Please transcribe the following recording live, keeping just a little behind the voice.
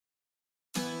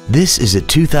This is a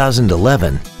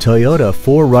 2011 Toyota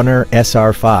 4Runner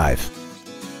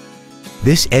SR5.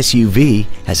 This SUV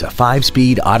has a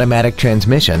 5-speed automatic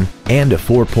transmission and a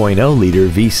 4.0-liter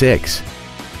V6.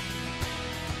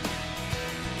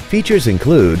 Features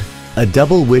include a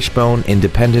double wishbone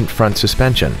independent front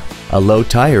suspension, a low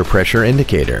tire pressure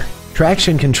indicator,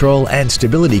 traction control and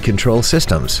stability control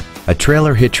systems, a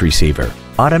trailer hitch receiver,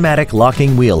 automatic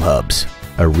locking wheel hubs,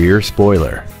 a rear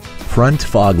spoiler, front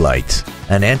fog lights,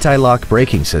 an anti-lock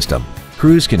braking system,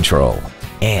 cruise control,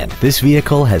 and this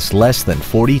vehicle has less than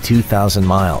 42,000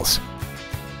 miles.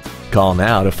 Call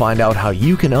now to find out how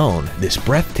you can own this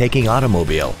breathtaking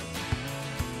automobile.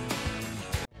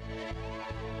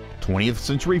 20th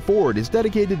Century Ford is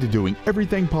dedicated to doing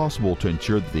everything possible to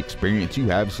ensure that the experience you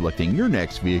have selecting your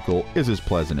next vehicle is as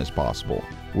pleasant as possible.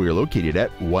 We are located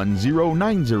at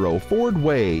 1090 Ford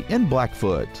Way in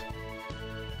Blackfoot.